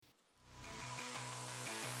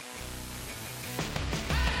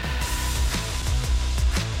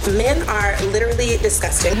Men are literally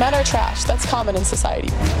disgusting. Men are trash. That's common in society.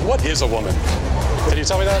 What is a woman? Can you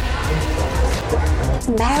tell me that?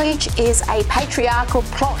 Marriage is a patriarchal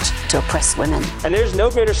plot to oppress women. And there's no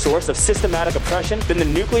greater source of systematic oppression than the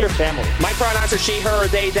nuclear family. My pronouns are she, her,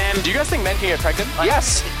 they, them. Do you guys think men can get pregnant?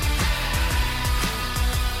 Yes.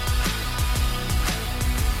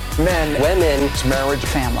 Men, women, marriage,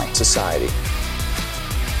 family, society.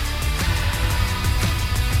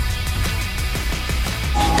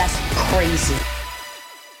 That's crazy.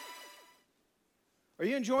 Are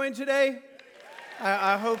you enjoying today?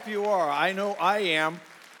 I hope you are. I know I am.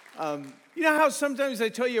 You know how sometimes I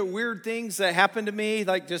tell you weird things that happen to me,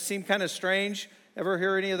 like just seem kind of strange? Ever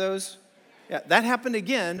hear any of those? Yeah, that happened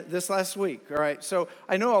again this last week. All right, so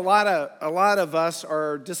I know a lot of us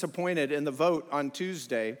are disappointed in the vote on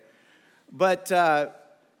Tuesday, but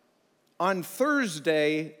on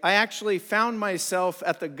Thursday I actually found myself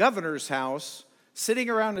at the governor's house,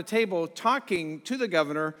 sitting around a table talking to the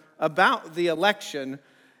governor about the election.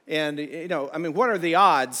 And, you know, I mean, what are the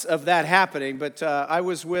odds of that happening? But I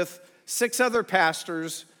was with 6 other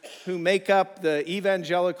pastors who make up the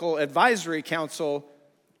Evangelical Advisory Council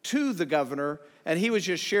to the governor, and he was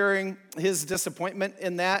just sharing his disappointment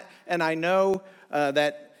in that. And I know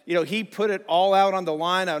that, you know, he put it all out on the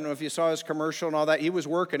line. I don't know if you saw his commercial and all that. He was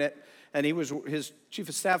working it, and his chief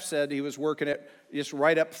of staff said he was working it just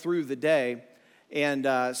right up through the day. And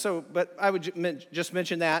but I would just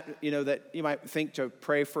mention that, you know, that you might think to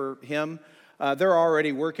pray for him. They're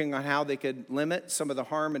already working on how they could limit some of the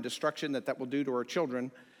harm and destruction that will do to our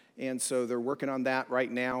children. And so they're working on that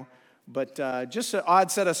right now. But just an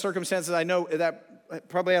odd set of circumstances. I know that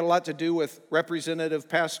probably had a lot to do with Representative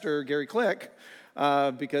Pastor Gary Click,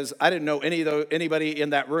 because I didn't know anybody in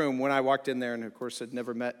that room when I walked in there. And, of course, had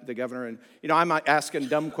never met the governor. And, you know, I'm asking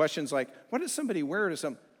dumb questions like, what does somebody wear to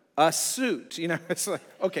some... A suit, you know, it's like,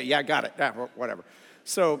 okay, yeah, got it, yeah, whatever.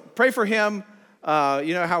 So pray for him.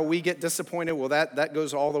 You know how we get disappointed? Well, that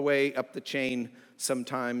goes all the way up the chain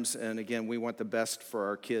sometimes. And again, we want the best for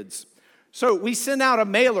our kids. So we sent out a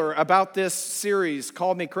mailer about this series,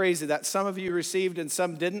 Call Me Crazy, that some of you received and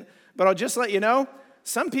some didn't. But I'll just let you know,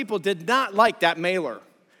 some people did not like that mailer.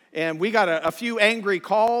 And we got a few angry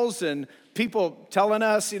calls and people telling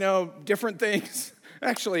us, you know, different things.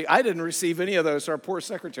 Actually, I didn't receive any of those, our poor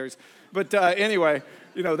secretaries. But anyway,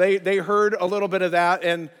 you know, they heard a little bit of that,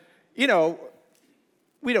 and, you know,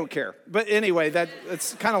 we don't care. But anyway,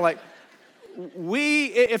 it's kind of like,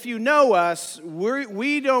 if you know us,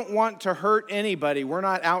 we don't want to hurt anybody. We're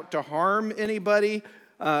not out to harm anybody.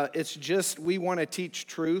 It's just we want to teach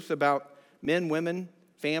truth about men, women,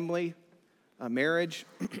 family, marriage,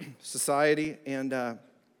 society, and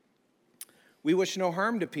we wish no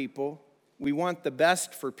harm to people. We want the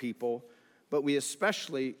best for people, but we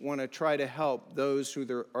especially want to try to help those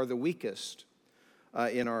who are the weakest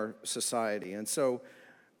in our society. And so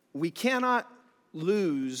we cannot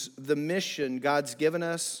lose the mission God's given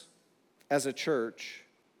us as a church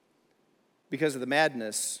because of the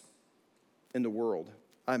madness in the world.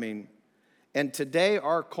 I mean, and today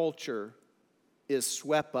our culture is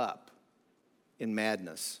swept up in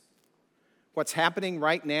madness. What's happening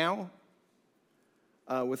right now,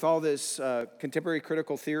 with all this contemporary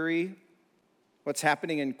critical theory, what's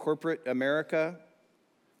happening in corporate America,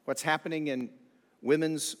 what's happening in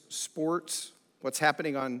women's sports, what's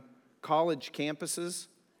happening on college campuses,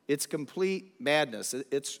 it's complete madness.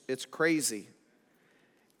 It's crazy.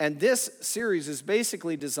 And this series is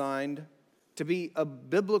basically designed to be a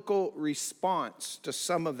biblical response to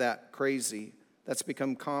some of that crazy that's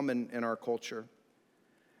become common in our culture.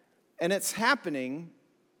 And it's happening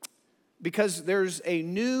because there's a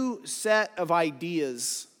new set of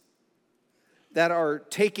ideas that are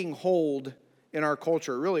taking hold in our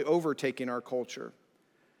culture, really overtaking our culture.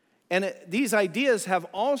 And these ideas have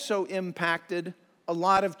also impacted a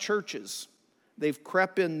lot of churches. They've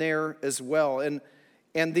crept in there as well.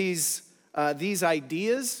 And these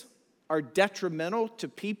ideas are detrimental to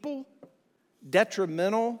people,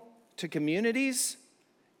 detrimental to communities,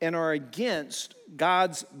 and are against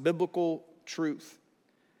God's biblical truth.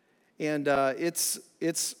 And it's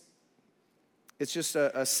just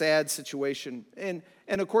a sad situation. And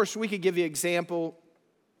of course, we could give you example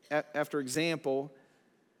after example,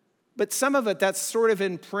 but some of it that's sort of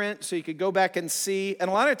in print, so you could go back and see. And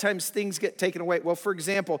a lot of times things get taken away. Well, for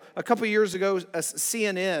example, a couple years ago,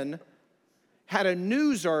 CNN had a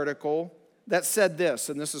news article that said this,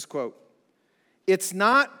 and this is quote, "It's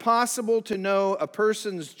not possible to know a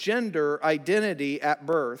person's gender identity at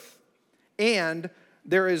birth, and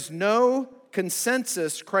there is no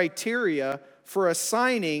consensus criteria for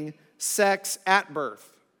assigning sex at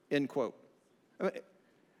birth," end quote.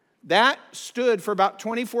 That stood for about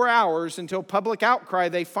 24 hours until public outcry.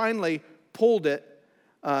 They finally pulled it.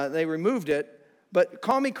 They removed it. But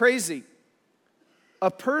call me crazy.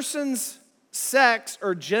 A person's sex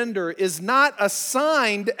or gender is not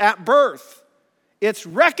assigned at birth. It's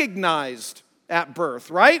recognized at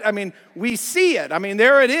birth, right? I mean, we see it. I mean,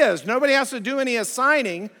 there it is. Nobody has to do any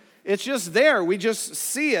assigning. It's just there. We just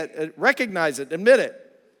see it, recognize it, admit it.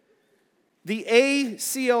 The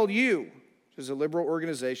ACLU, which is a liberal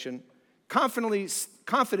organization,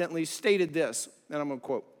 confidently stated this, and I'm going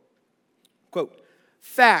to quote,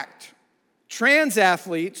 fact, trans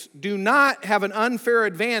athletes do not have an unfair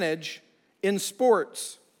advantage in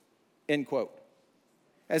sports, end quote.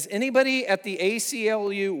 Has anybody at the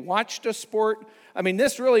ACLU watched a sport? I mean,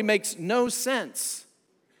 this really makes no sense.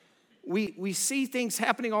 We see things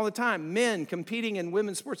happening all the time, men competing in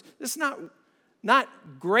women's sports. This is not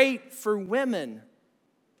great for women.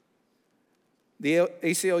 The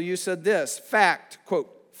ACLU said this, fact,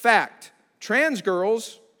 quote, fact, trans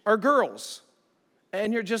girls are girls.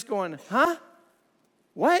 And you're just going, huh?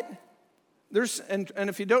 What? And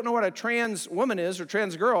if you don't know what a trans woman is or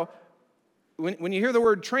trans girl, when you hear the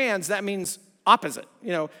word trans, that means opposite.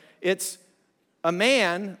 You know, it's a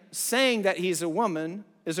man saying that he's a woman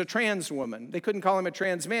is a trans woman. They couldn't call him a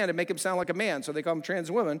trans man and make him sound like a man, so they call him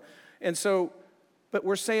trans woman. And so, but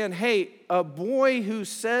we're saying, hey, a boy who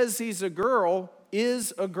says he's a girl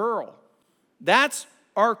is a girl. That's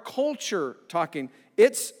our culture talking.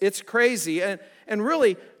 It's crazy. And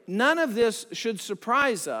really, none of this should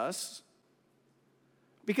surprise us,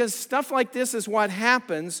 because stuff like this is what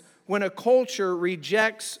happens when a culture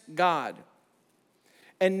rejects God.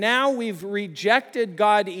 And now we've rejected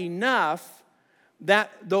God enough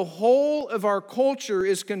that the whole of our culture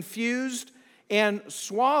is confused and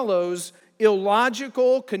swallows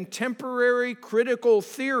illogical, contemporary, critical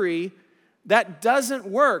theory that doesn't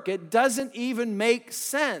work. It doesn't even make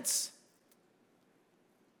sense.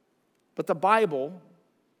 But the Bible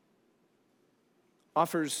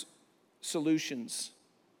offers solutions,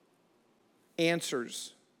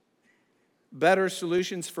 answers, better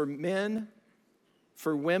solutions for men,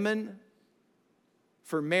 for women,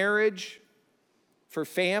 for marriage, for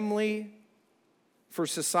family, for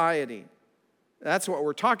society. That's what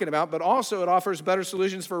we're talking about, but also it offers better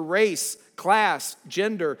solutions for race, class,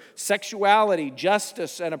 gender, sexuality,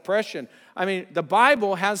 justice, and oppression. I mean, the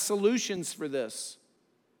Bible has solutions for this.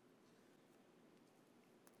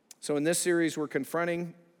 So in this series, we're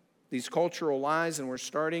confronting these cultural lies, and we're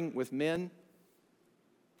starting with men.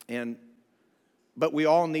 But we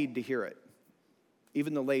all need to hear it,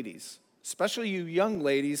 even the ladies, especially you young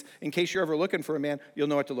ladies. In case you're ever looking for a man, you'll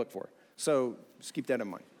know what to look for. So just keep that in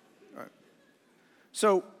mind. All right.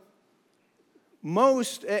 So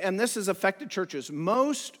and this has affected churches,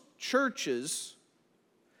 most churches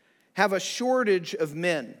have a shortage of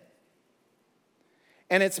men.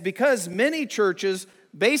 And it's because many churches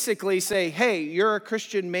basically say, hey, you're a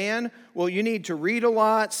Christian man, well, you need to read a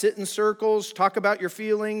lot, sit in circles, talk about your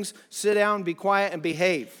feelings, sit down, be quiet, and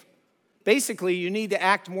behave. Basically, you need to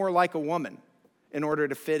act more like a woman in order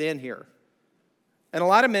to fit in here. And a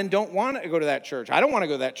lot of men don't want to go to that church. I don't want to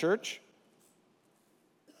go to that church.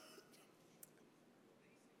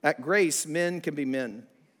 At Grace, men can be men.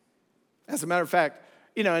 As a matter of fact,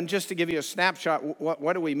 and just to give you a snapshot,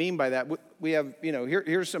 what do we mean by that? We have,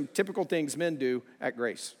 here's some typical things men do at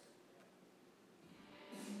Grace.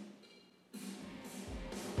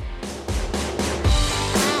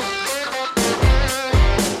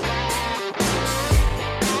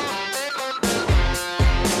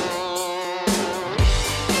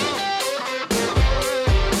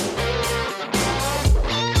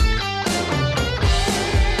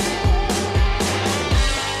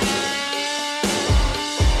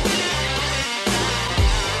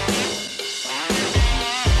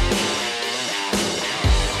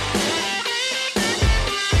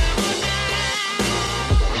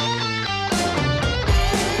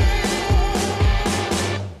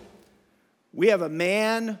 We have a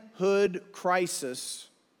manhood crisis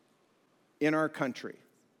in our country.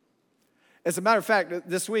 As a matter of fact,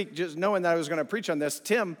 this week, just knowing that I was going to preach on this,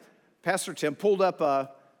 Pastor Tim, pulled up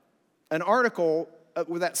an article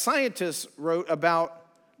that scientists wrote about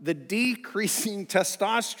the decreasing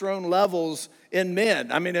testosterone levels in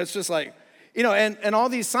men. I mean, it's just like, and all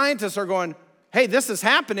these scientists are going, hey, this is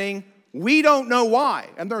happening. We don't know why.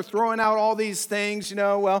 And they're throwing out all these things,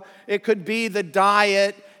 well, it could be the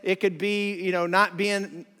diet. It could be, not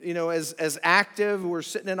being, as active. We're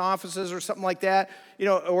sitting in offices or something like that,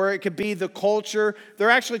 or it could be the culture. They're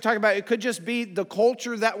actually talking about it could just be the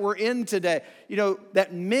culture that we're in today,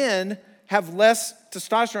 that men have less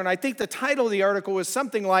testosterone. I think the title of the article was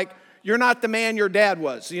something like, "You're not the man your dad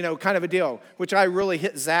was," kind of a deal, which I really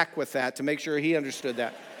hit Zach with that to make sure he understood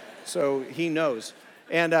that. So he knows.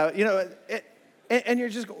 And, and you're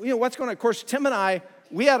just, what's going on? Of course, Tim and I,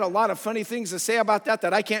 we had a lot of funny things to say about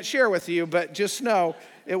that I can't share with you, but just know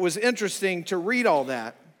it was interesting to read all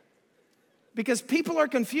that. Because people are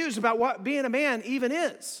confused about what being a man even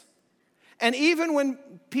is. And even when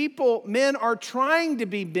men are trying to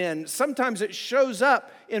be men, sometimes it shows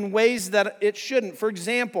up in ways that it shouldn't. For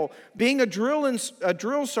example, being a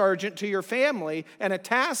drill sergeant to your family and a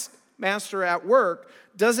taskmaster at work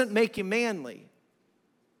doesn't make you manly.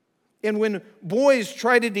 And when boys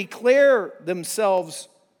try to declare themselves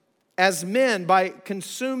as men by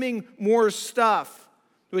consuming more stuff,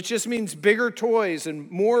 which just means bigger toys and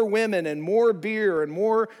more women and more beer and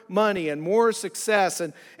more money and more success.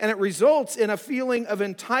 And it results in a feeling of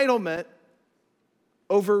entitlement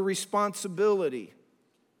over responsibility.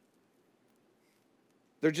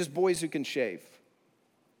 They're just boys who can shave.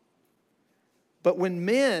 But when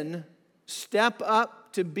men step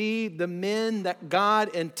up to be the men that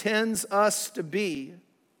God intends us to be,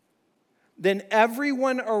 then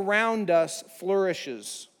everyone around us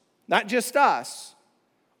flourishes. Not just us.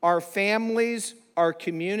 Our families, our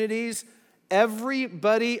communities,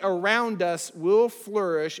 everybody around us will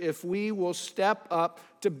flourish if we will step up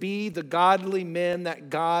to be the godly men that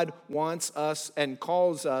God wants us and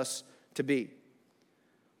calls us to be.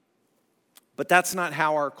 But that's not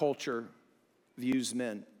how our culture views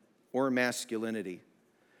men or masculinity.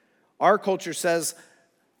 Our culture says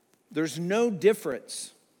there's no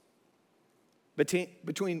difference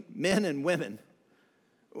between men and women,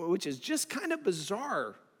 which is just kind of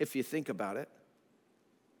bizarre if you think about it.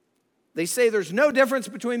 They say there's no difference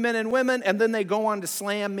between men and women, and then they go on to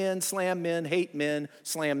slam men, hate men,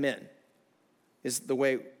 slam men, is the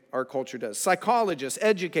way our culture does. Psychologists,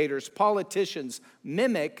 educators, politicians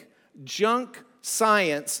mimic junk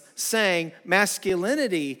science saying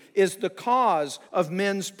masculinity is the cause of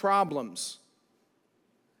men's problems.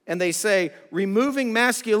 And they say removing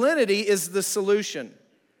masculinity is the solution,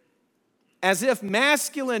 as if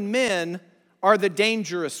masculine men are the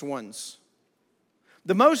dangerous ones.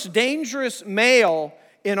 The most dangerous male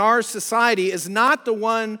in our society is not the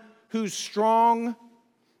one who's strong,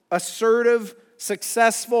 assertive,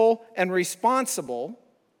 successful, and responsible.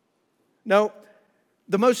 No,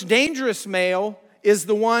 the most dangerous male is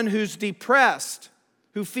the one who's depressed,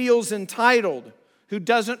 who feels entitled, who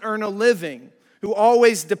doesn't earn a living, who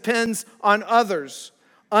always depends on others,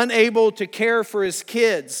 unable to care for his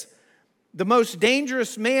kids. The most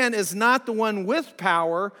dangerous man is not the one with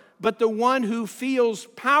power, but the one who feels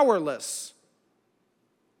powerless.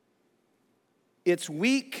 It's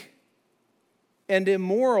weak and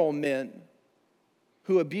immoral men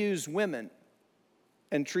who abuse women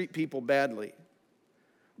and treat people badly.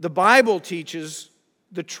 The Bible teaches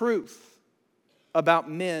the truth about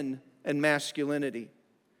men and masculinity.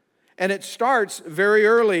 And it starts very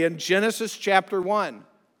early in Genesis chapter 1.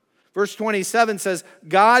 Verse 27 says,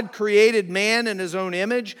 God created man in his own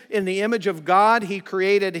image. In the image of God, he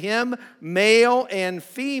created him. Male and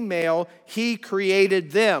female, he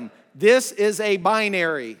created them. This is a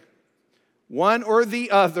binary. One or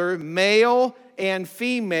the other, male and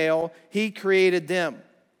female, he created them.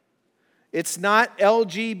 It's not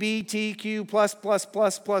LGBTQ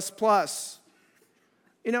plus.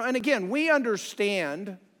 And again, we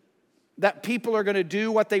understand that people are going to do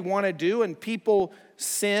what they want to do, and people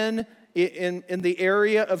sin in the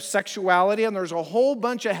area of sexuality, and there's a whole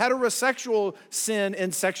bunch of heterosexual sin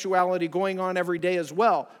and sexuality going on every day as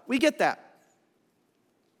well. We get that.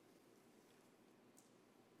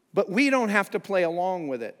 But we don't have to play along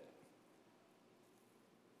with it.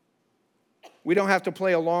 We don't have to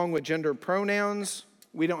play along with gender pronouns.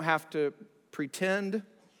 We don't have to pretend.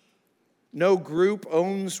 No group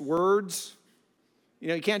owns words.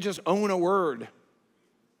 You can't just own a word.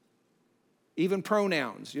 Even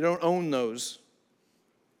pronouns, you don't own those.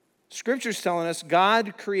 Scripture's telling us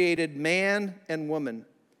God created man and woman,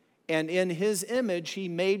 and in his image, he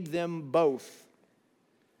made them both.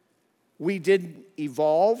 We didn't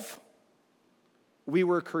evolve, we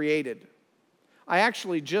were created. I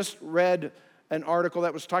actually just read an article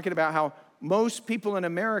that was talking about how most people in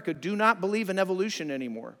America do not believe in evolution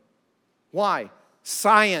anymore. Why?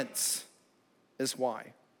 Science is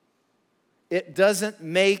why. It doesn't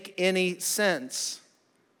make any sense.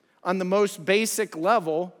 On the most basic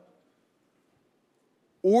level,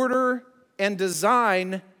 order and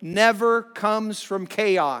design never comes from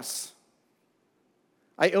chaos.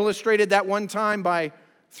 I illustrated that one time by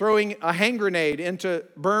throwing a hand grenade into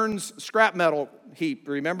Burns scrap metal heap.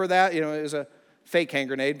 Remember that? You know, it was a fake hand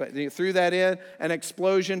grenade, but you threw that in, an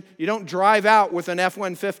explosion. You don't drive out with an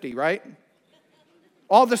F-150, right?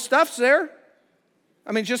 All the stuff's there.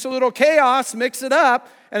 I mean, just a little chaos, mix it up,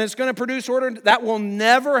 and it's going to produce order. That will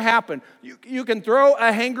never happen. You can throw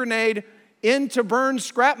a hand grenade into burned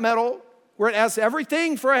scrap metal where it has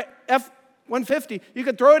everything for a F-150. You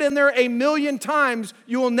can throw it in there 1,000,000 times.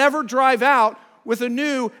 You will never drive out with a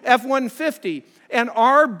new F-150. And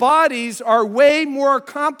our bodies are way more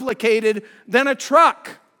complicated than a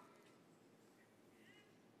truck.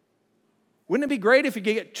 Wouldn't it be great if you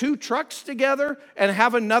could get 2 trucks together and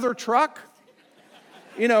have another truck?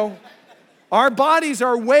 You know, our bodies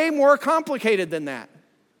are way more complicated than that.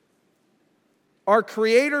 Our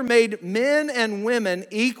Creator made men and women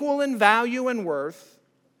equal in value and worth,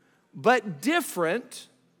 but different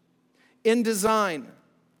in design.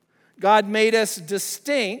 God made us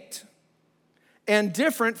distinct and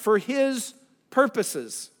different for His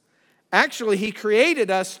purposes. Actually, He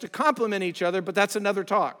created us to complement each other, but that's another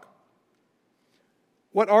talk.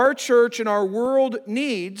 What our church and our world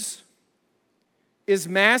needs is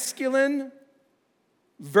masculine,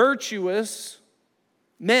 virtuous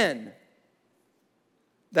men.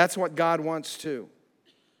 That's what God wants too.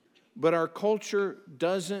 But our culture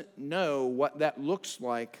doesn't know what that looks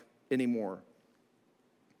like anymore.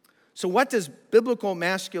 So what does biblical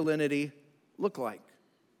masculinity look like?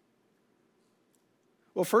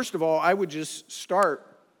 Well, first of all, I would just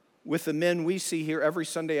start with the men we see here every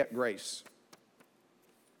Sunday at Grace.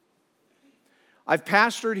 I've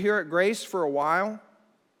pastored here at Grace for a while,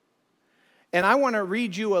 and I want to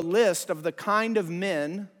read you a list of the kind of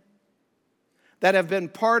men that have been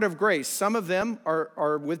part of Grace. Some of them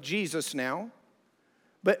are with Jesus now,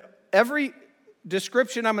 but every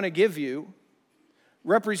description I'm going to give you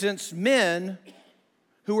represents men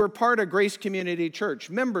who were part of Grace Community Church,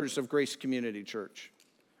 members of Grace Community Church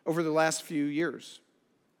over the last few years.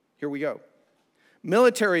 Here we go.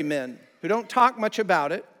 Military men who don't talk much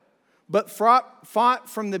about it, but fought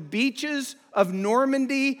from the beaches of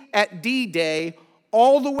Normandy at D-Day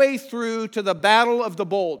all the way through to the Battle of the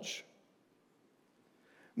Bulge.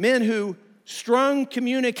 Men who strung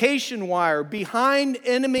communication wire behind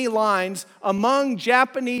enemy lines among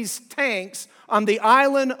Japanese tanks on the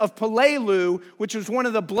island of Peleliu, which was one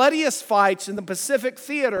of the bloodiest fights in the Pacific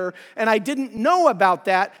Theater, and I didn't know about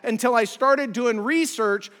that until I started doing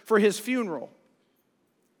research for his funeral.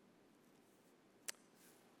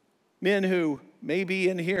 Men who maybe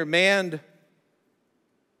in here manned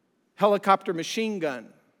helicopter machine gun,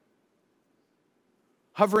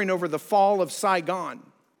 hovering over the fall of Saigon.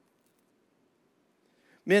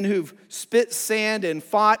 Men who've spit sand and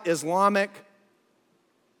fought Islamic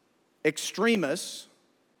extremists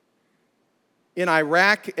in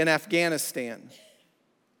Iraq and Afghanistan.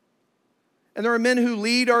 And there are men who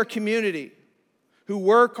lead our community, who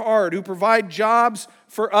work hard, who provide jobs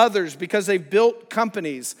for others because they've built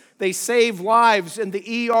companies. They save lives in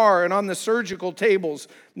the ER and on the surgical tables.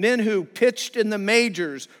 Men who pitched in the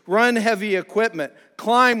majors, run heavy equipment,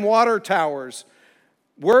 climb water towers,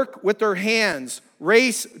 work with their hands,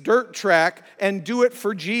 race dirt track, and do it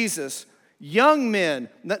for Jesus. Young men,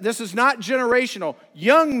 this is not generational,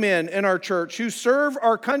 young men in our church who serve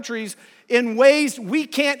our countries in ways we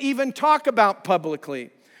can't even talk about publicly.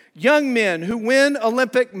 Young men who win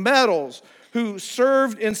Olympic medals, who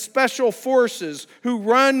served in special forces, who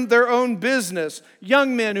run their own business.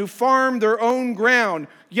 Young men who farm their own ground.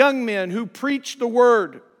 Young men who preach the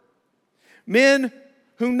word. Men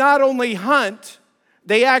who not only hunt,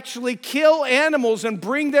 they actually kill animals and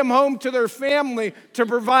bring them home to their family to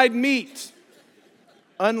provide meat.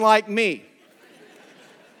 Unlike me.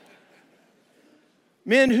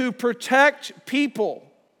 Men who protect people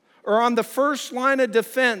are on the first line of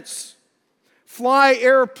defense, fly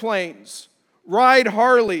airplanes, ride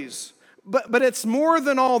Harleys. But it's more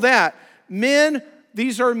than all that. Men,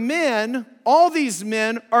 these are men, all these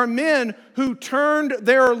men are men who turned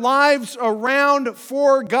their lives around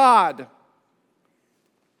for God.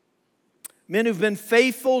 Men who've been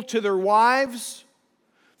faithful to their wives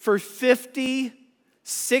for 50,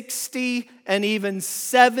 60, and even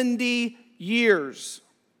 70 years.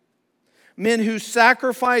 Men who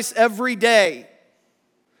sacrifice every day.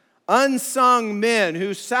 Unsung men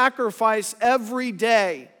who sacrifice every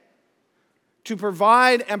day to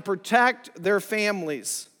provide and protect their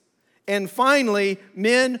families. And finally,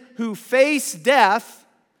 men who face death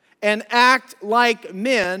and act like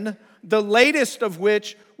men, the latest of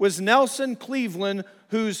which was Nelson Cleveland,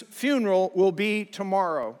 whose funeral will be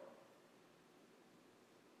tomorrow.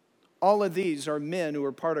 All of these are men who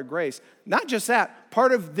are part of Grace. Not just that,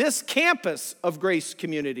 part of this campus of Grace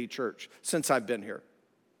Community Church since I've been here.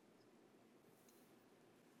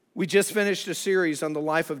 We just finished a series on the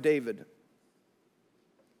life of David.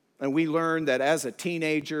 And we learned that as a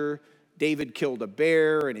teenager, David killed a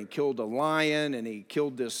bear and he killed a lion and he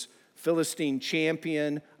killed this Philistine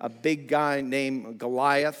champion, a big guy named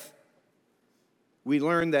Goliath. We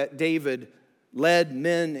learned that David led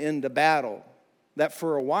men into battle, that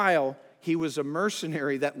for a while he was a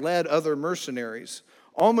mercenary that led other mercenaries.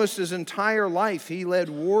 Almost his entire life he led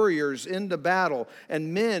warriors into battle,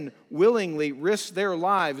 and men willingly risked their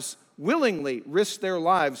lives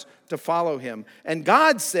to follow him. And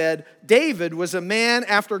God said David was a man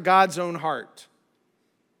after God's own heart.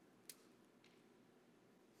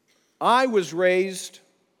 I was raised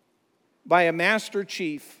by a master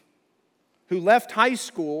chief who left high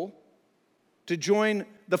school to join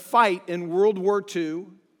the fight in World War II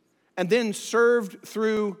and then served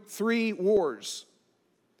through 3 wars.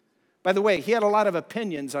 By the way, he had a lot of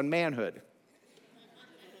opinions on manhood.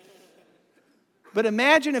 But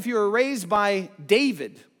imagine if you were raised by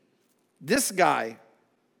David, this guy.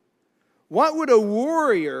 What would a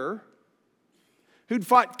warrior who'd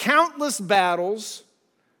fought countless battles,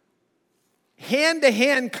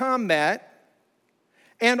 hand-to-hand combat,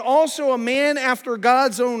 and also a man after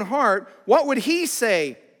God's own heart, what would he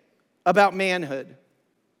say about manhood?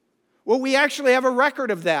 Well, we actually have a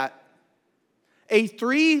record of that. A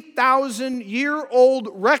 3,000-year-old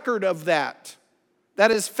record of that.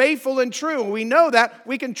 That is faithful and true. We know that.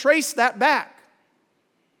 We can trace that back.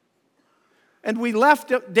 And we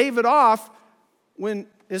left David off when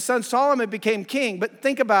his son Solomon became king. But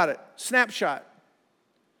think about it. Snapshot.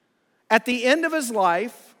 At the end of his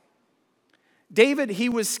life, David, he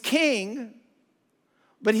was king,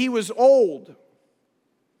 but he was old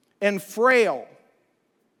and frail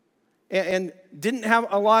and didn't have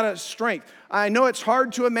a lot of strength. I know it's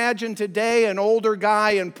hard to imagine today an older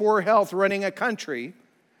guy in poor health running a country,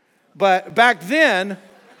 but back then,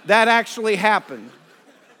 that actually happened.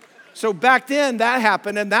 So back then, that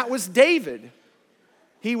happened, and that was David.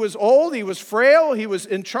 He was old, he was frail, he was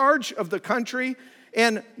in charge of the country,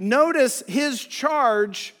 and notice his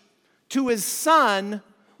charge to his son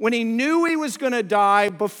when he knew he was going to die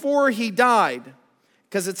before he died,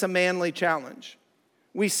 because it's a manly challenge.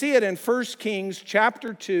 We see it in 1 Kings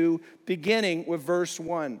chapter 2, beginning with verse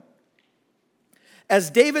 1. As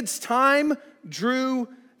David's time to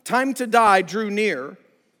die drew near,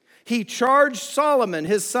 he charged Solomon,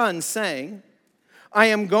 his son, saying, I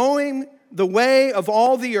am going the way of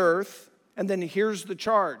all the earth. And then here's the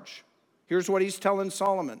charge. Here's what he's telling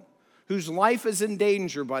Solomon, whose life is in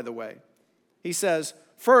danger, by the way. He says,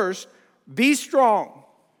 first, be strong,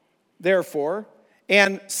 therefore,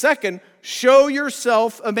 and second, show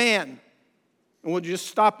yourself a man. And we'll just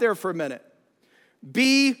stop there for a minute.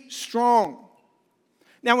 Be strong.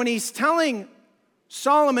 Now, when he's telling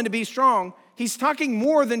Solomon to be strong, he's talking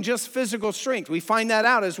more than just physical strength. We find that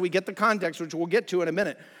out as we get the context, which we'll get to in a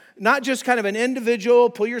minute. Not just kind of an individual,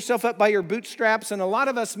 pull yourself up by your bootstraps. And a lot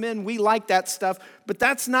of us men, we like that stuff. But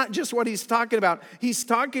that's not just what he's talking about. He's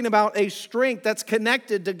talking about a strength that's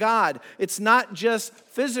connected to God. It's not just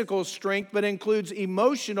physical strength, but includes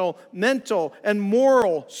emotional, mental, and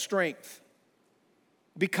moral strength.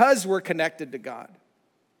 Because we're connected to God.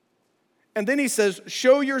 And then he says,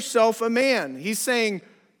 show yourself a man. He's saying,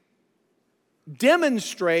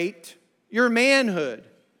 demonstrate your manhood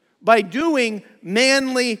by doing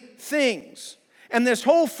manly things. And this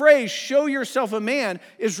whole phrase, show yourself a man,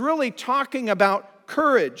 is really talking about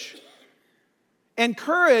courage. And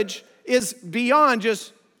courage is beyond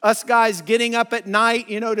just us guys getting up at night,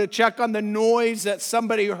 to check on the noise that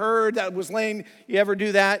somebody heard that was laying. You ever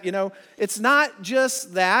do that? It's not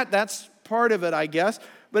just that. That's part of it, I guess.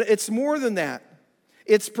 But it's more than that.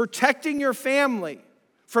 It's protecting your family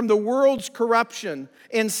from the world's corruption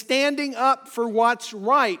and standing up for what's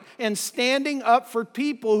right and standing up for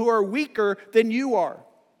people who are weaker than you are.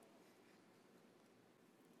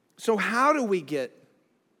 So how do we get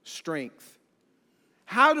strength?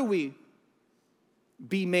 How do we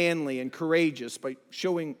be manly and courageous by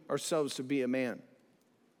showing ourselves to be a man?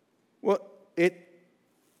 Well,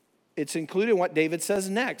 it's included in what David says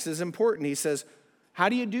next is important. He says, how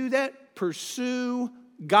do you do that? Pursue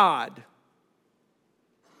God.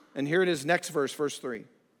 And here it is, next verse 3.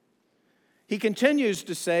 He continues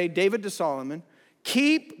to say, David to Solomon,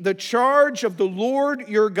 keep the charge of the Lord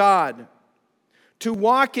your God, to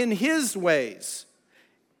walk in his ways,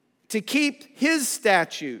 to keep his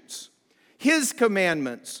statutes, his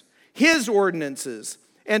commandments, his ordinances,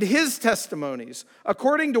 and his testimonies,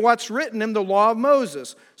 according to what's written in the law of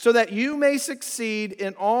Moses, so that you may succeed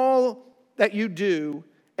in all that you do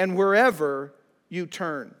and wherever you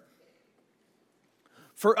turn.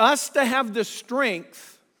 For us to have the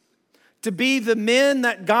strength to be the men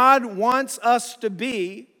that God wants us to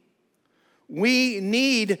be, we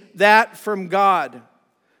need that from God.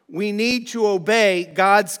 We need to obey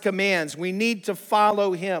God's commands. We need to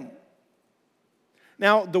follow Him.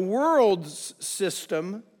 Now, the world's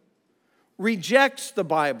system rejects the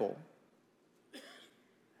Bible.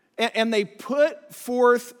 And they put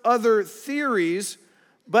forth other theories,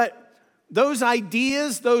 but those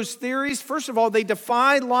ideas, those theories, first of all, they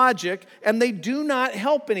defy logic and they do not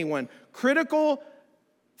help anyone. Critical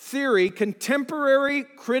theory, contemporary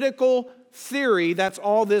critical theory, that's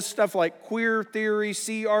all this stuff like queer theory,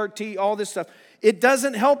 CRT, all this stuff. It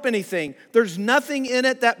doesn't help anything. There's nothing in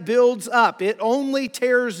it that builds up. It only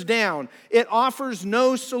tears down. It offers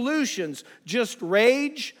no solutions, just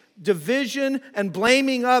rage, division, and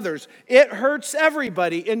blaming others. It hurts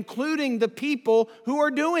everybody, including the people who are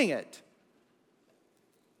doing it.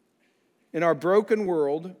 In our broken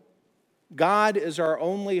world, God is our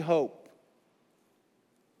only hope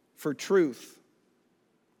for truth,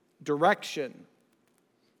 direction,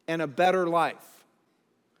 and a better life.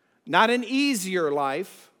 Not an easier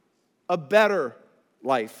life, a better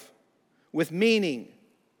life with meaning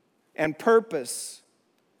and purpose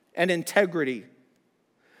and integrity.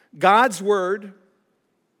 God's word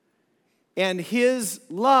and His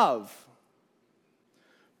love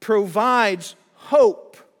provides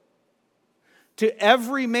hope to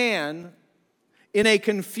every man in a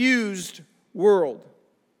confused world.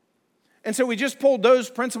 And so we just pulled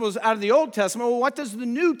those principles out of the Old Testament. Well, what does the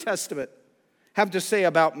New Testament have to say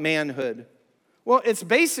about manhood? Well, it's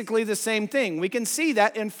basically the same thing. We can see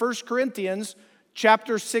that in 1 Corinthians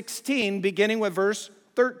chapter 16, beginning with verse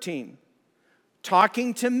 13.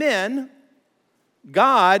 Talking to men,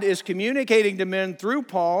 God is communicating to men through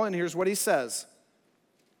Paul, and here's what he says.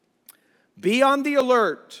 Be on the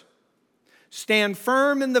alert, stand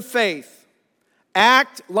firm in the faith,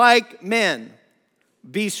 act like men,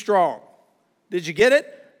 be strong. Did you get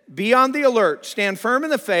it? Be on the alert, stand firm in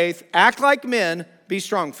the faith, act like men, be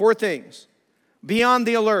strong. 4 things. Be on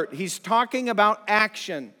the alert. He's talking about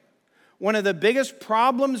action. One of the biggest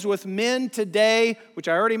problems with men today, which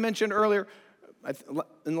I already mentioned earlier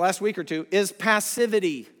in the last week or two, is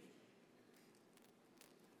passivity.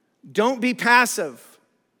 Don't be passive.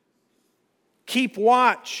 Keep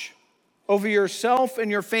watch over yourself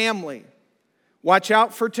and your family. Watch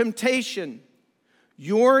out for temptation.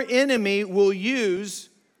 Your enemy will even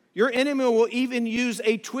use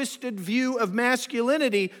a twisted view of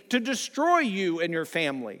masculinity to destroy you and your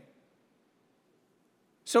family.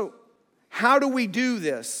 So, how do we do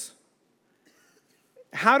this?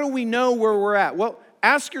 How do we know where we're at? Well,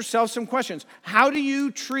 ask yourself some questions. How do you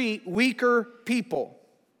treat weaker people?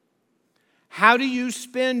 How do you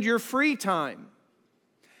spend your free time?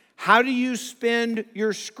 How do you spend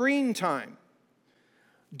your screen time?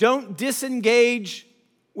 Don't disengage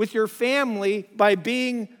with your family by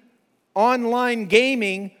being online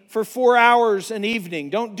gaming for 4 hours an evening.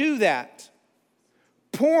 Don't do that.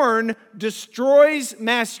 Porn destroys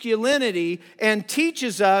masculinity and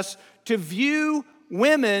teaches us to view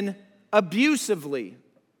women abusively.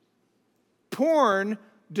 Porn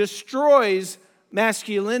destroys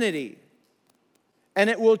masculinity, and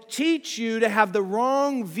it will teach you to have the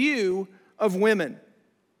wrong view of women.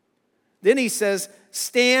 Then he says,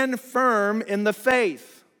 stand firm in the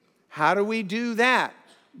faith. How do we do that?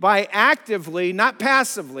 By actively, not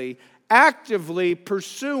passively, actively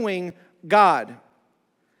pursuing God.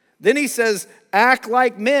 Then he says, act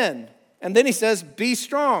like men. And then he says, be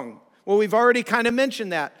strong. Well, we've already kind of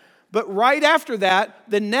mentioned that. But right after that,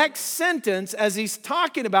 the next sentence, as he's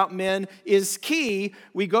talking about men, is key.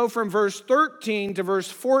 We go from verse 13 to verse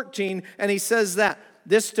 14, and he says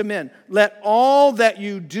this to men: let all that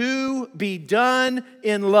you do be done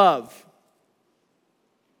in love.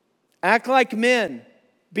 Act like men.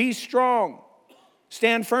 Be strong.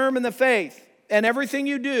 Stand firm in the faith. And everything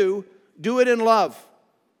you do, do it in love.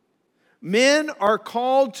 Men are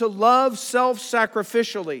called to love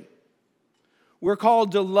self-sacrificially. We're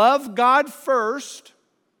called to love God first.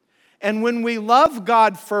 And when we love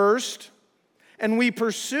God first and we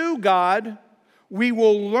pursue God, we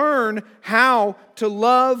will learn how to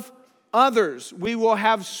love others. We will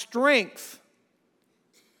have strength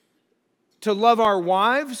to love our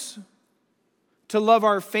wives, to love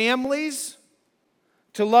our families,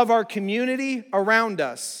 to love our community around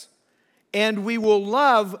us. And we will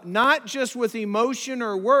love not just with emotion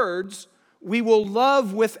or words, we will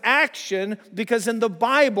love with action, because in the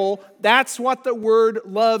Bible, that's what the word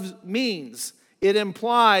love means. It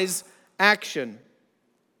implies action.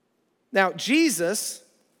 Now, Jesus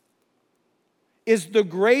is the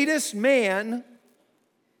greatest man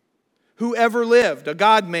who ever lived, a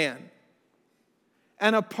God-man.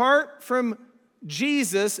 And apart from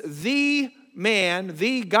Jesus, the man,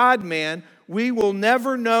 the God-man, we will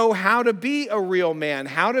never know how to be a real man,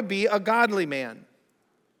 how to be a godly man.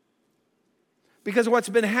 Because what's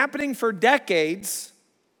been happening for decades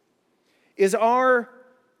is our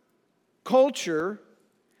culture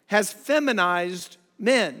has feminized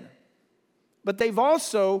men. But they've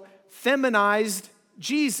also feminized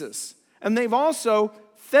Jesus. And they've also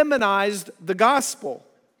feminized the gospel.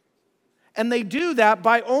 And they do that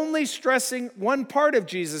by only stressing one part of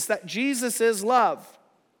Jesus, that Jesus is love.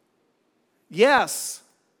 Yes,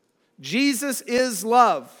 Jesus is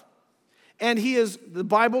love. And he is, the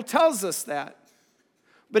Bible tells us that.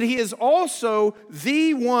 But he is also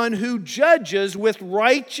the one who judges with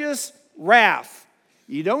righteous wrath.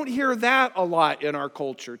 You don't hear that a lot in our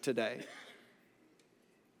culture today.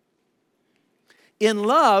 In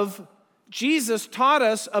love, Jesus taught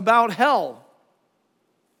us about hell,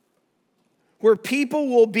 where people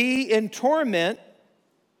will be in torment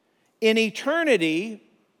in eternity,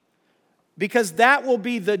 because that will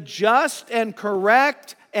be the just and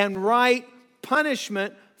correct and right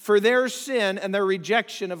punishment for their sin and their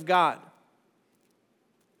rejection of God.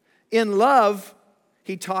 In love,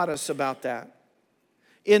 he taught us about that.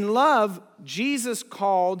 In love, Jesus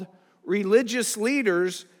called religious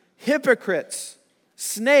leaders hypocrites,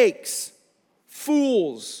 snakes,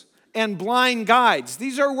 fools, and blind guides.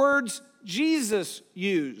 These are words Jesus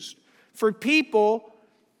used for people,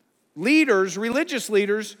 leaders, religious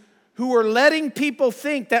leaders, who were letting people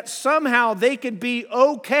think that somehow they could be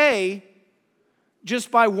okay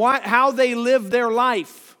just by how they live their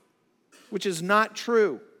life, which is not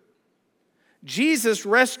true. Jesus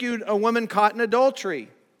rescued a woman caught in adultery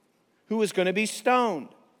who was going to be stoned,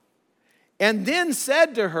 and then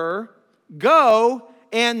said to her, "Go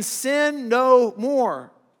and sin no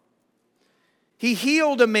more." He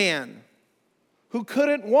healed a man who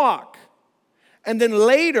couldn't walk, and then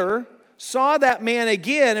later saw that man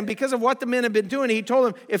again, and because of what the men had been doing, he told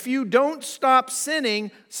him, if you don't stop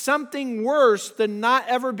sinning, something worse than not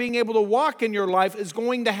ever being able to walk in your life is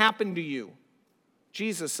going to happen to you.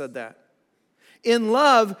 Jesus said that. In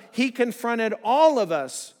love, he confronted all of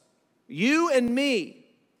us, you and me,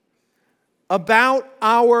 about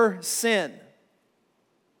our sin.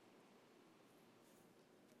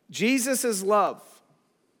 Jesus is love.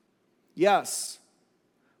 Yes.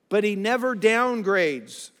 But he never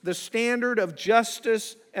downgrades the standard of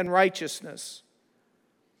justice and righteousness.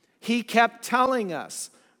 He kept telling us,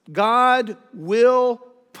 God will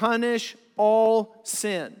punish all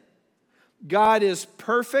sin. God is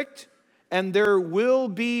perfect, and there will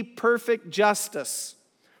be perfect justice.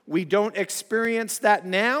 We don't experience that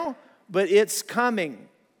now, but it's coming.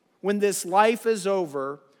 When this life is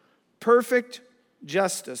over, perfect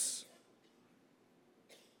justice.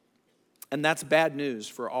 And that's bad news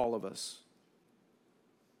for all of us.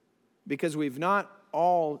 Because we've not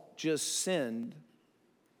all just sinned,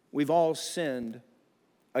 we've all sinned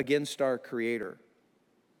against our Creator.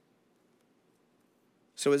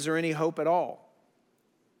 So is there any hope at all?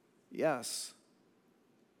 Yes.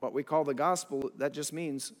 What we call the gospel, that just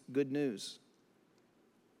means good news.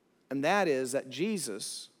 And that is that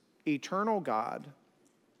Jesus, eternal God,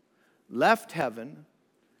 left heaven,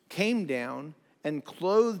 came down, and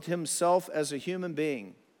clothed himself as a human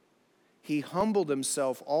being. He humbled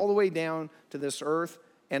himself all the way down to this earth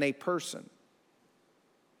and a person.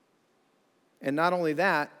 And not only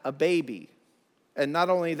that, a baby. And not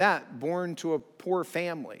only that, born to a poor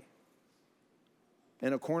family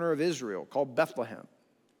in a corner of Israel called Bethlehem.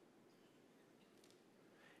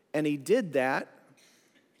 And he did that,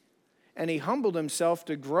 and he humbled himself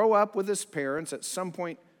to grow up with his parents. At some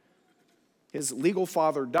point, his legal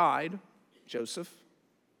father died, Joseph.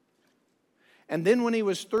 And then when he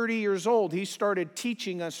was 30 years old, he started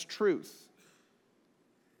teaching us truth,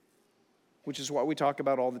 which is what we talk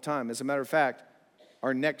about all the time. As a matter of fact,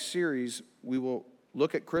 our next series, we will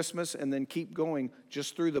look at Christmas and then keep going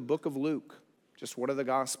just through the book of Luke. Just what are the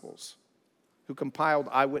Gospels? Who compiled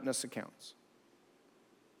eyewitness accounts.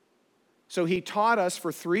 So he taught us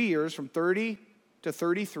for 3 years, from 30 to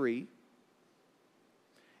 33.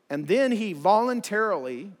 And then he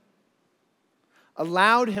voluntarily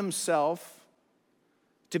allowed himself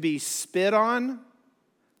to be spit on,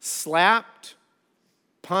 slapped,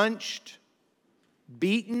 punched,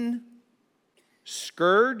 beaten,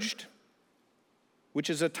 scourged, which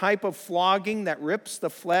is a type of flogging that rips the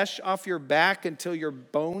flesh off your back until your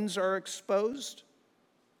bones are exposed.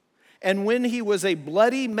 And when he was a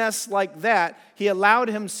bloody mess like that, he allowed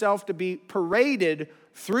himself to be paraded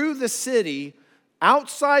through the city,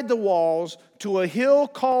 outside the walls, to a hill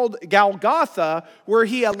called Golgotha, where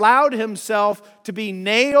he allowed himself to be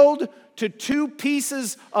nailed to 2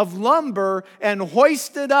 pieces of lumber and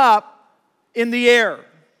hoisted up in the air.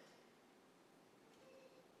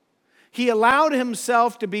 He allowed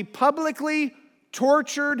himself to be publicly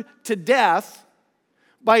tortured to death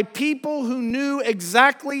by people who knew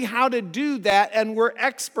exactly how to do that and were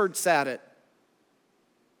experts at it.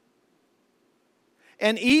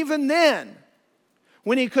 And even then,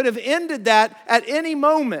 when he could have ended that at any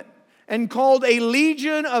moment and called a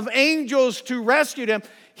legion of angels to rescue him,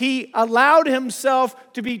 he allowed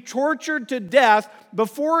himself to be tortured to death.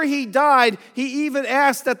 Before he died, he even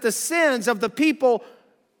asked that the sins of the people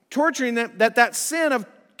torturing them, that sin of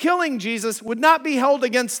killing Jesus would not be held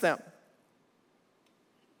against them.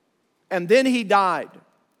 And then he died.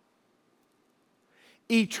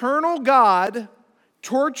 Eternal God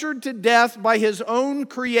tortured to death by his own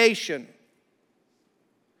creation.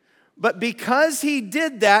 But because he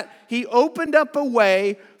did that, he opened up a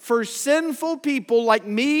way for sinful people like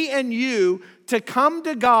me and you to come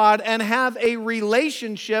to God and have a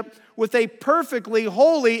relationship with a perfectly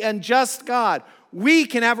holy and just God. We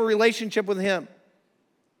can have a relationship with him.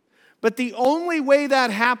 But the only way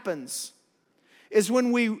that happens is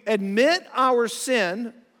when we admit our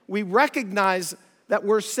sin, we recognize that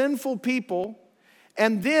we're sinful people,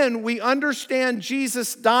 and then we understand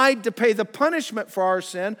Jesus died to pay the punishment for our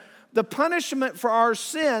sin. The punishment for our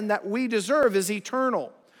sin that we deserve is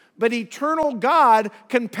eternal. But eternal God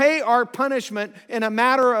can pay our punishment in a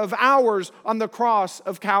matter of hours on the cross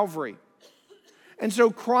of Calvary. And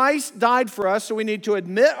so Christ died for us, so we need to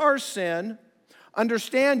admit our sin,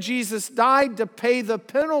 understand Jesus died to pay the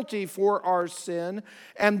penalty for our sin,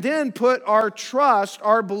 and then put our trust,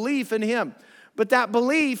 our belief in him. But that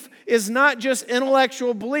belief is not just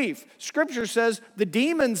intellectual belief. Scripture says the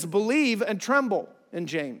demons believe and tremble in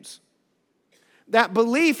James. That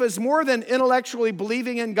belief is more than intellectually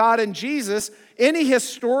believing in God and Jesus. Any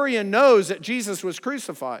historian knows that Jesus was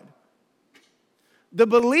crucified. The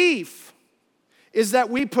belief is that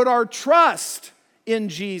we put our trust in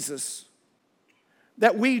Jesus.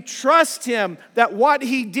 That we trust him, that what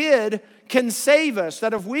he did can save us.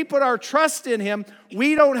 That if we put our trust in him,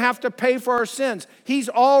 we don't have to pay for our sins. He's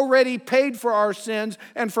already paid for our sins,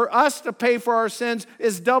 and for us to pay for our sins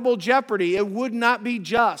is double jeopardy. It would not be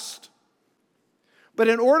just. But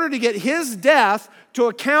in order to get his death to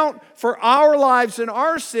account for our lives and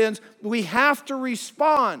our sins, we have to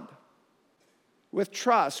respond with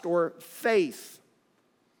trust or faith,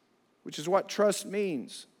 which is what trust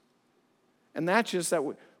means. And that's just that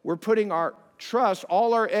we're putting our trust,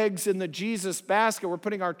 all our eggs in the Jesus basket. We're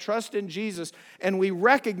putting our trust in Jesus, and we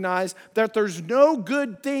recognize that there's no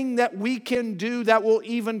good thing that we can do that will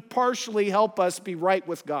even partially help us be right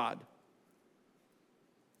with God.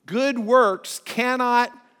 Good works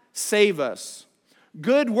cannot save us.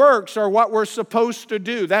 Good works are what we're supposed to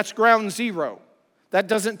do. That's ground zero. That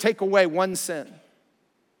doesn't take away one sin.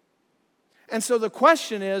 And so the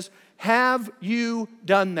question is, have you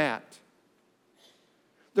done that?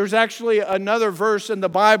 There's actually another verse in the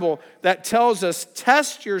Bible that tells us,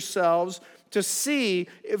 test yourselves to see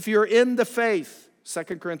if you're in the faith.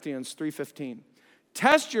 2 Corinthians 3:15.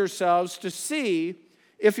 Test yourselves to see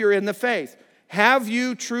if you're in the faith. Have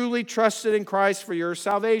you truly trusted in Christ for your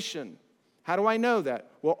salvation? How do I know that?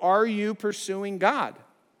 Well, are you pursuing God?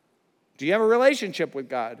 Do you have a relationship with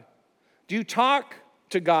God? Do you talk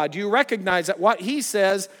to God? Do you recognize that what he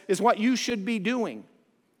says is what you should be doing?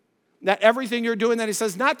 That everything you're doing that he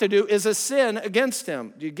says not to do is a sin against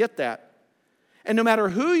him. Do you get that? And no matter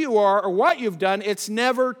who you are or what you've done, it's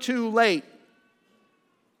never too late.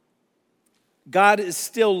 God is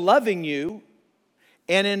still loving you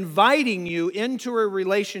and inviting you into a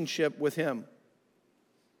relationship with him.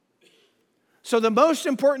 So the most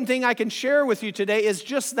important thing I can share with you today is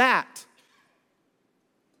just that.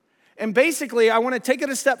 And basically, I want to take it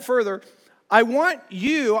a step further. I want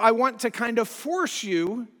to kind of force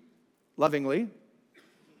you, lovingly,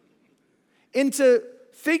 into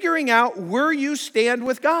figuring out where you stand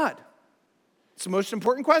with God. It's the most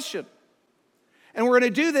important question. And we're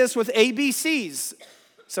going to do this with ABCs.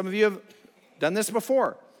 Some of you have done this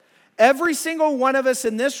before. Every single one of us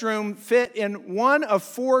in this room fit in one of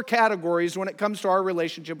four categories when it comes to our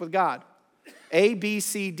relationship with God. A, B,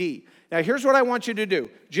 C, D. Now, here's what I want you to do.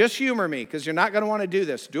 Just humor me, because you're not going to want to do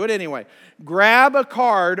this. Do it anyway. Grab a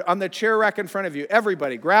card on the chair rack in front of you.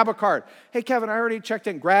 Everybody, grab a card. Hey, Kevin, I already checked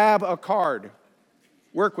in. Grab a card.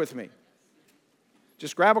 Work with me.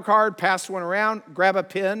 Just grab a card, pass one around, grab a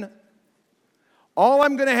pen. All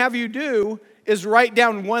I'm going to have you do is write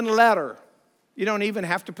down one letter. You don't even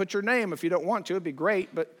have to put your name if you don't want to. It'd be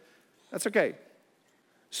great, but that's okay.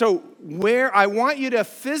 So where I want you to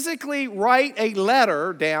physically write a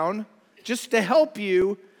letter down just to help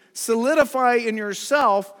you solidify in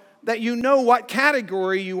yourself that you know what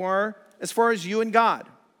category you are as far as you and God.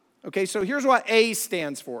 Okay, so here's what A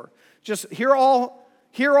stands for. Just hear all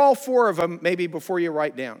four of them maybe before you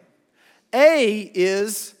write down. A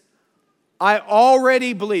is, I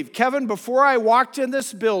already believe. Kevin, before I walked in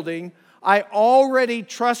this building, I already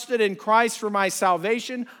trusted in Christ for my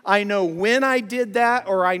salvation. I know when I did that,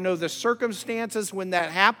 or I know the circumstances when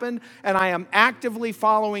that happened, and I am actively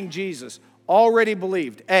following Jesus. Already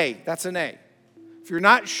believed. A, that's an A. If you're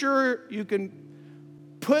not sure, you can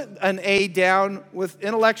put an A down with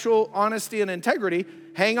intellectual honesty and integrity.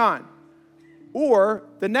 Hang on. Or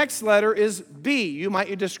the next letter is B. You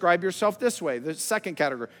might describe yourself this way, the second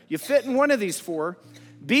category. You fit in one of these four.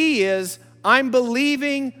 B is, I'm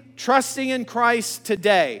believing, trusting in Christ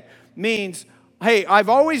today. Means, hey, I've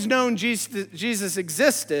always known Jesus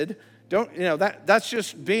existed. That's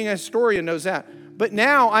just being a historian knows that. But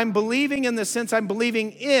now I'm believing in the sense I'm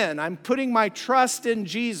believing in. I'm putting my trust in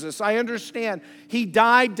Jesus. I understand He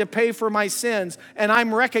died to pay for my sins, and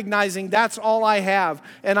I'm recognizing that's all I have.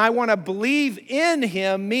 And I want to believe in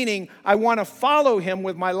Him, meaning I want to follow Him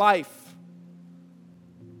with my life.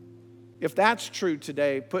 If that's true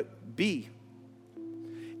today, put B.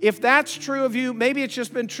 If that's true of you, maybe it's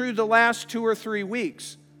just been true the last 2 or 3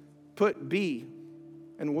 weeks, put B.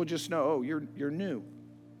 And we'll just know, oh, you're new.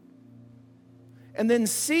 And then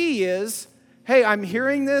C is, hey, I'm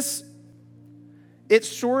hearing this. It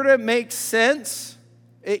sort of makes sense.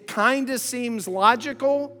 It kind of seems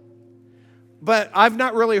logical, but I've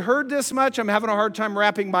not really heard this much. I'm having a hard time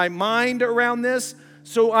wrapping my mind around this,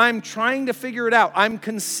 so I'm trying to figure it out. I'm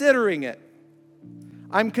considering it.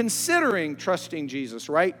 I'm considering trusting Jesus,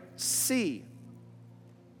 right? C.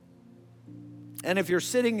 And if you're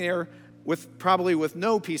sitting there probably with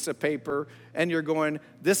no piece of paper, and you're going,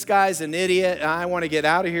 this guy's an idiot, and I want to get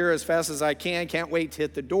out of here as fast as I can't wait to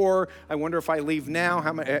hit the door, I wonder if I leave now,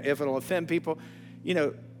 if it'll offend people.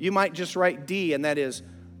 You might just write D, and that is,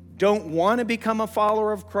 don't want to become a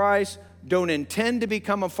follower of Christ, don't intend to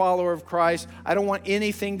become a follower of Christ, I don't want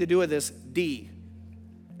anything to do with this, D.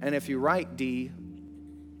 And if you write D,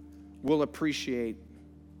 we'll appreciate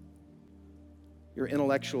your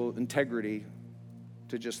intellectual integrity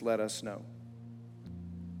to just let us know.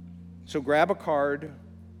 So grab a card.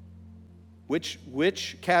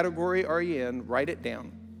 Which category are you in? Write it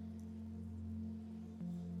down.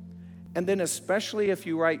 And then especially if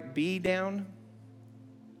you write B down,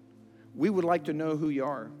 we would like to know who you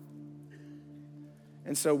are.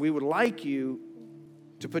 And so we would like you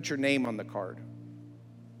to put your name on the card.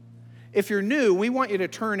 If you're new, we want you to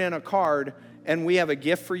turn in a card, and we have a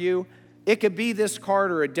gift for you. It could be this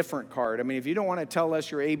card or a different card. I mean, if you don't want to tell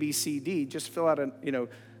us your A, B, C, D, just fill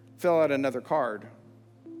out another card.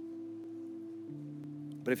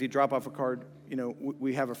 But if you drop off a card,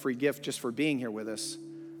 we have a free gift just for being here with us.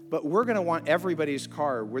 But we're going to want everybody's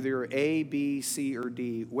card, whether you're A, B, C, or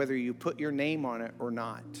D, whether you put your name on it or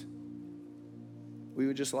not. We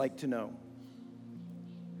would just like to know.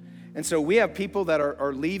 And so we have people that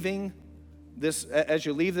are leaving this, as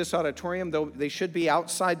you leave this auditorium, they should be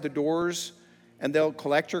outside the doors, and they'll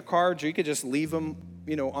collect your cards, or you could just leave them,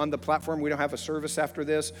 on the platform. We don't have a service after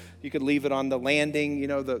this. You could leave it on the landing,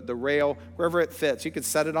 the rail, wherever it fits. You could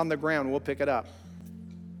set it on the ground. We'll pick it up.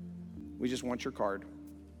 We just want your card.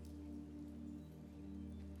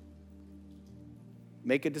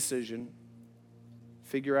 Make a decision.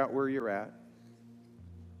 Figure out where you're at.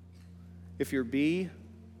 If you're B,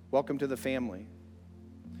 welcome to the family.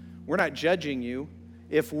 We're not judging you.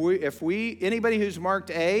 If anybody who's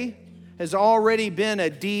marked A has already been a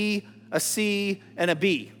D, a C, and a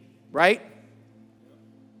B, right?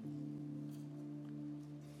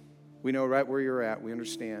 We know right where you're at. We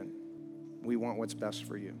understand. We want what's best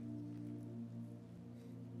for you.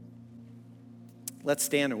 Let's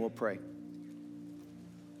stand and we'll pray.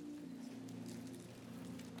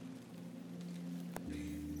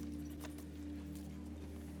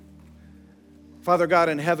 Father God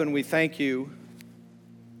in heaven, we thank you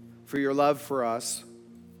for your love for us.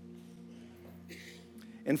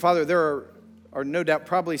 And Father, there are no doubt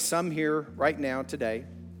probably some here right now today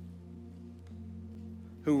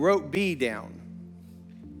who wrote B down.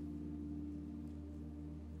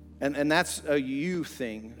 And that's a you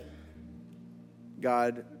thing.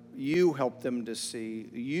 God, you helped them to see.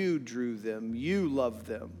 You drew them. You loved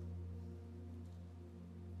them.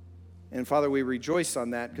 And Father, we rejoice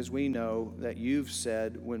on that because we know that you've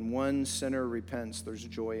said when one sinner repents, there's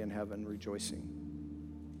joy in heaven rejoicing.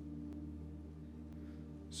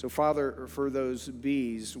 So Father, for those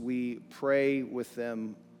B's, we pray with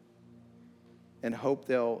them and hope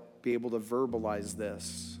they'll be able to verbalize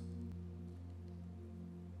this.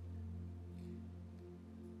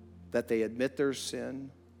 That they admit their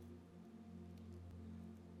sin,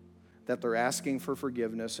 that they're asking for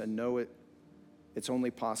forgiveness and know it's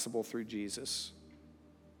only possible through Jesus.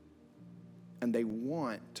 And they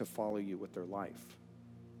want to follow you with their life.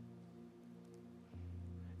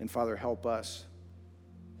 And Father, help us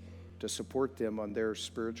to support them on their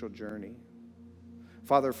spiritual journey.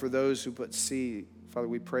 Father, for those who put C, Father,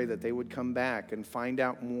 we pray that they would come back and find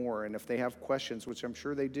out more. And if they have questions, which I'm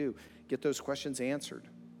sure they do, get those questions answered.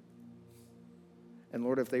 And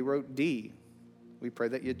Lord, if they wrote D, we pray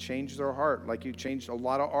that you'd change their heart like you changed a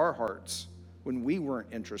lot of our hearts when we weren't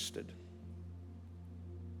interested.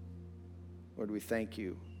 Lord, we thank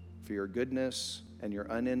you for your goodness and your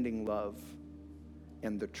unending love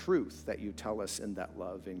and the truth that you tell us in that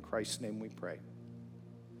love. In Christ's name we pray.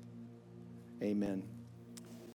 Amen.